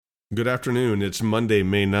Good afternoon. It's Monday,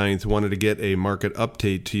 May 9th. Wanted to get a market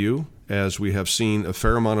update to you as we have seen a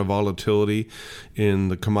fair amount of volatility in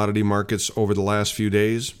the commodity markets over the last few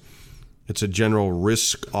days. It's a general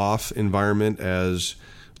risk-off environment as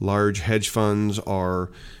large hedge funds are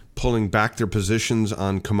pulling back their positions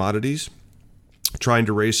on commodities, trying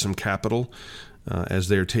to raise some capital as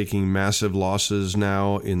they're taking massive losses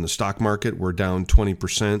now in the stock market. We're down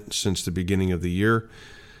 20% since the beginning of the year.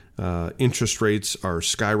 Interest rates are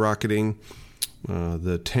skyrocketing.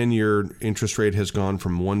 The 10-year interest rate has gone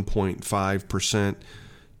from 1.5%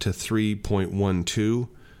 to 3.12%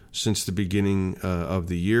 since the beginning of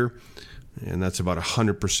the year, and that's about a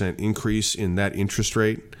 100% increase in that interest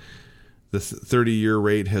rate. The 30-year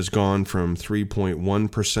rate has gone from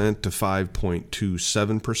 3.1% to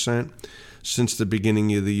 5.27% since the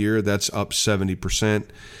beginning of the year. That's up 70%.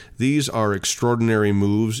 These are extraordinary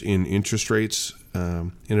moves in interest rates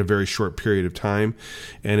in a very short period of time,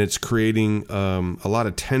 and it's creating a lot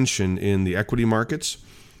of tension in the equity markets,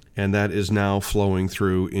 and that is now flowing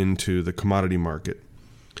through into the commodity market.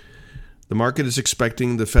 The market is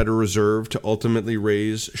expecting the Federal Reserve to ultimately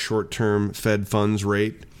raise short-term Fed funds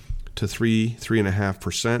rate to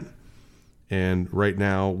 3.5%, and right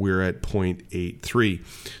now we're at 0.83.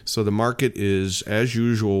 So the market is, as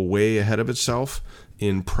usual, way ahead of itself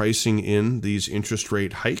in pricing in these interest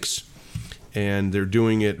rate hikes, and they're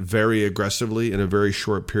doing it very aggressively in a very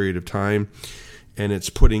short period of time, and it's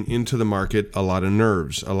putting into the market a lot of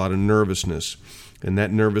nerves, a lot of nervousness, and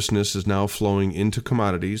that nervousness is now flowing into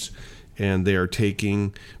commodities, and they are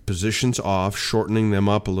taking positions off, shortening them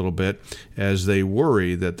up a little bit as they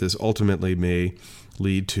worry that this ultimately may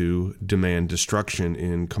lead to demand destruction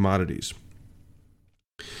in commodities.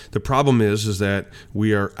 The problem is that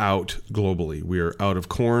we are out globally. We are out of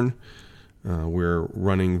corn. We're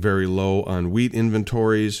running very low on wheat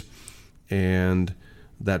inventories, and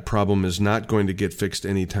that problem is not going to get fixed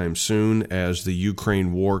anytime soon as the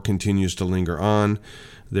Ukraine war continues to linger on.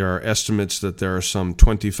 There are estimates that there are some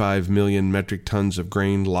 25 million metric tons of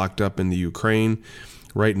grain locked up in the Ukraine.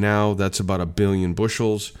 Right now, that's about 1 billion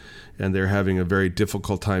bushels, and they're having a very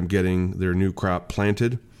difficult time getting their new crop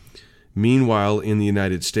planted. Meanwhile, in the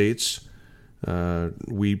United States,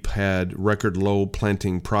 we've had record low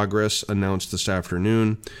planting progress announced this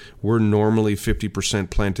afternoon. We're normally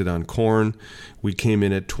 50% planted on corn. We came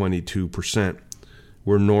in at 22%.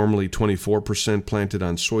 We're normally 24% planted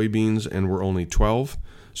on soybeans, and we're only 12%,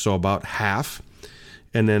 so about half.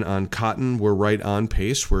 And then on cotton, we're right on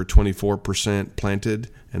pace. We're 24% planted,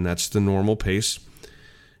 and that's the normal pace.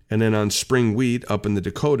 And then on spring wheat up in the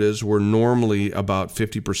Dakotas, we're normally about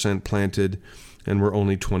 50% planted, and we're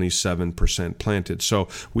only 27% planted. So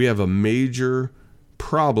we have a major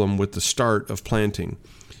problem with the start of planting.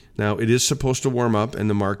 Now, it is supposed to warm up, and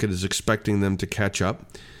the market is expecting them to catch up.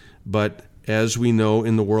 But as we know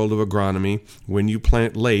in the world of agronomy, when you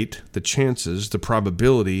plant late, the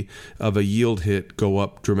probability of a yield hit go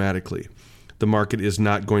up dramatically. The market is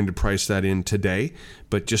not going to price that in today,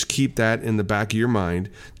 but just keep that in the back of your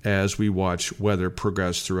mind as we watch weather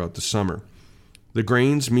progress throughout the summer. The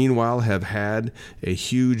grains, meanwhile, have had a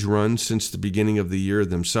huge run since the beginning of the year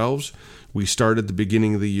themselves. We started the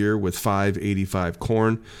beginning of the year with $5.85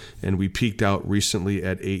 corn, and we peaked out recently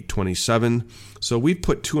at $8.27. So we've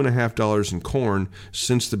put $2.50 in corn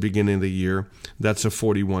since the beginning of the year. That's a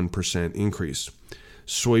 41% increase.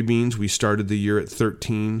 Soybeans, we started the year at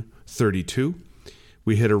 $13.32.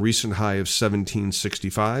 We hit a recent high of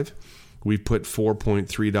 $17.65. We put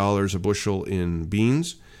 $4.3 a bushel in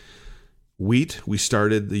beans. Wheat, we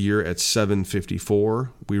started the year at $7.54.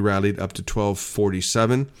 We rallied up to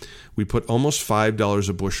 $12.47. We put almost $5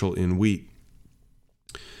 a bushel in wheat.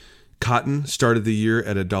 Cotton started the year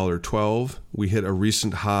at $1.12. We hit a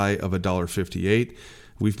recent high of $1.58.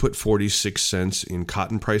 We've put 46 cents in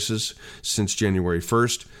cotton prices since January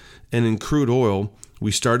 1st. And in crude oil,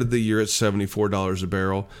 we started the year at $74 a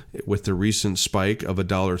barrel with the recent spike of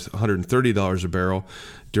 $130 a barrel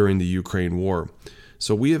during the Ukraine war.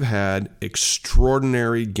 So we have had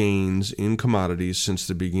extraordinary gains in commodities since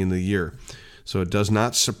the beginning of the year. So it does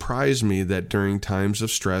not surprise me that during times of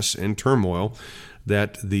stress and turmoil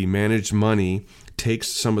that the managed money takes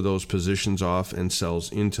some of those positions off and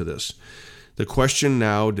sells into this. The question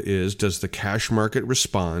now is, does the cash market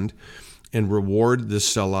respond and reward this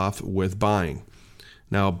sell-off with buying?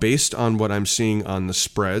 Now, based on what I'm seeing on the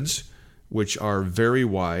spreads, which are very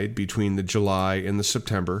wide between the July and the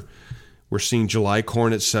September, we're seeing July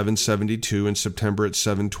corn at $7.72 and September at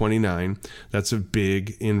 $7.29. That's a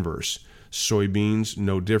big inverse. Soybeans,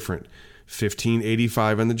 no different.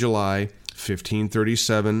 $15.85 on the July,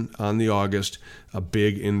 $15.37 on the August, a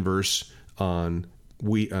big inverse on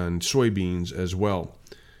wheat and soybeans as well.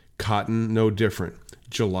 Cotton, no different.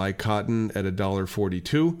 July cotton at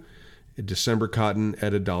 $1.42, December cotton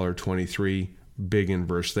at $1.23. Big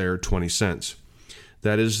inverse there, 20 cents.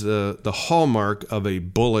 That is the hallmark of a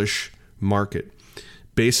bullish market.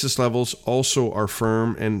 Basis levels also are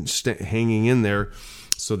firm and hanging in there.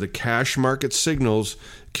 So the cash market signals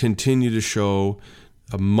continue to show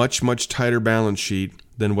a much, much tighter balance sheet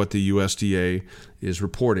than what the USDA is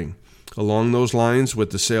reporting. Along those lines,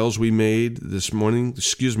 with the sales we made this morning, the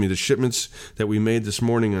shipments that we made this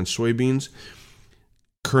morning on soybeans,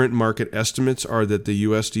 current market estimates are that the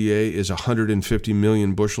USDA is 150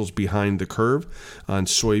 million bushels behind the curve on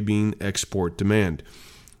soybean export demand.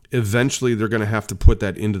 Eventually, they're going to have to put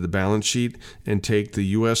that into the balance sheet and take the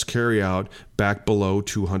U.S. carryout back below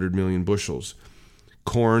 200 million bushels.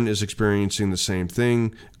 Corn is experiencing the same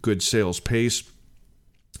thing, good sales pace,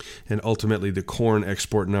 and ultimately the corn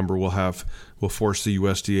export number will force the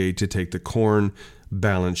USDA to take the corn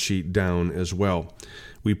balance sheet down as well.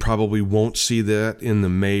 We probably won't see that in the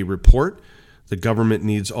May report. The government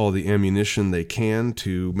needs all the ammunition they can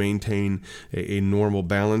to maintain a normal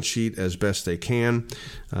balance sheet as best they can.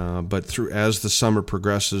 But as the summer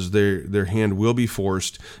progresses, their hand will be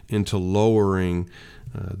forced into lowering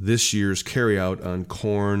this year's carryout on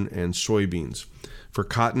corn and soybeans. For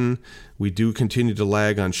cotton, we do continue to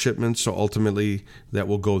lag on shipments, so ultimately that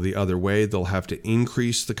will go the other way. They'll have to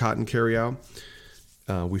increase the cotton carryout.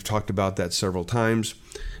 We've talked about that several times.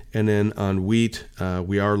 And then on wheat,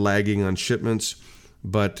 we are lagging on shipments,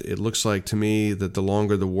 but it looks like to me that the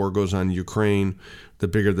longer the war goes on in Ukraine, the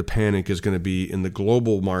bigger the panic is going to be in the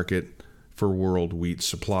global market for world wheat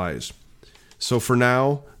supplies. So for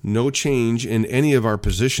now, no change in any of our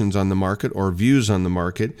positions on the market or views on the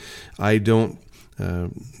market. I don't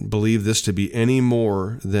believe this to be any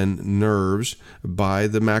more than nerves by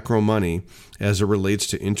the macro money as it relates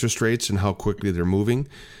to interest rates and how quickly they're moving,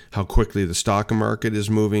 how quickly the stock market is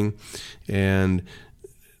moving, and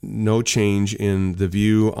no change in the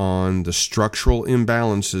view on the structural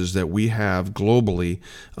imbalances that we have globally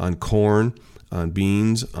on corn, on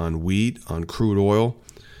beans, on wheat, on crude oil.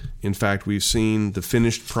 In fact, we've seen the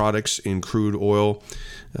finished products in crude oil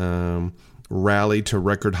rally to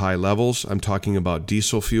record high levels. I'm talking about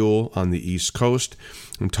diesel fuel on the East Coast.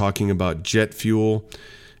 I'm talking about jet fuel.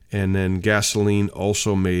 And then gasoline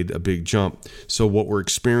also made a big jump. So what we're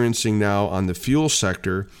experiencing now on the fuel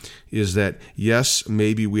sector is that, yes,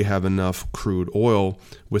 maybe we have enough crude oil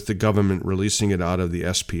with the government releasing it out of the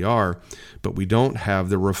SPR, but we don't have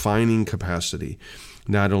the refining capacity,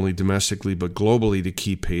 not only domestically but globally, to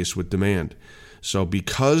keep pace with demand. So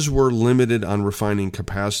because we're limited on refining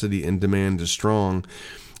capacity and demand is strong,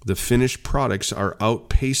 the finished products are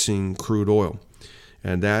outpacing crude oil.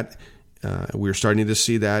 And that we're starting to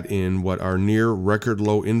see that in what are near record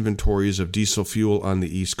low inventories of diesel fuel on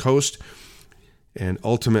the East Coast. And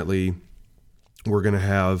ultimately, we're going to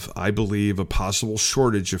have, I believe, a possible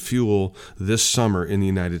shortage of fuel this summer in the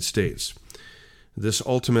United States. This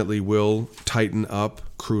ultimately will tighten up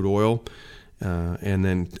crude oil and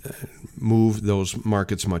then move those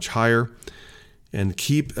markets much higher and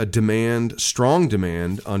keep a strong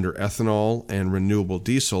demand under ethanol and renewable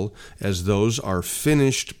diesel, as those are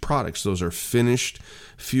finished products. Those are finished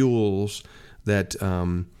fuels that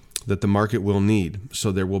the market will need.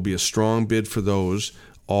 So there will be a strong bid for those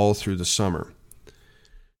all through the summer.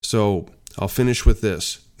 So I'll finish with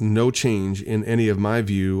this. No change in any of my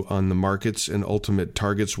view on the markets and ultimate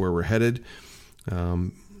targets where we're headed,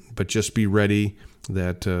 but just be ready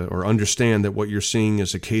that or understand that what you're seeing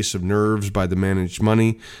is a case of nerves by the managed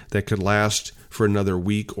money that could last for another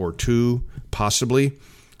week or two, possibly.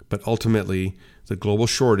 But ultimately, the global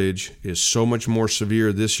shortage is so much more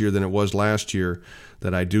severe this year than it was last year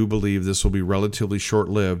that I do believe this will be relatively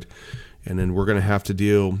short-lived. And then we're going to have to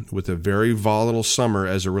deal with a very volatile summer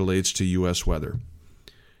as it relates to U.S. weather.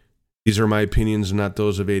 These are my opinions, not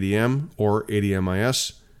those of ADM or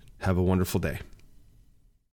ADMIS. Have a wonderful day.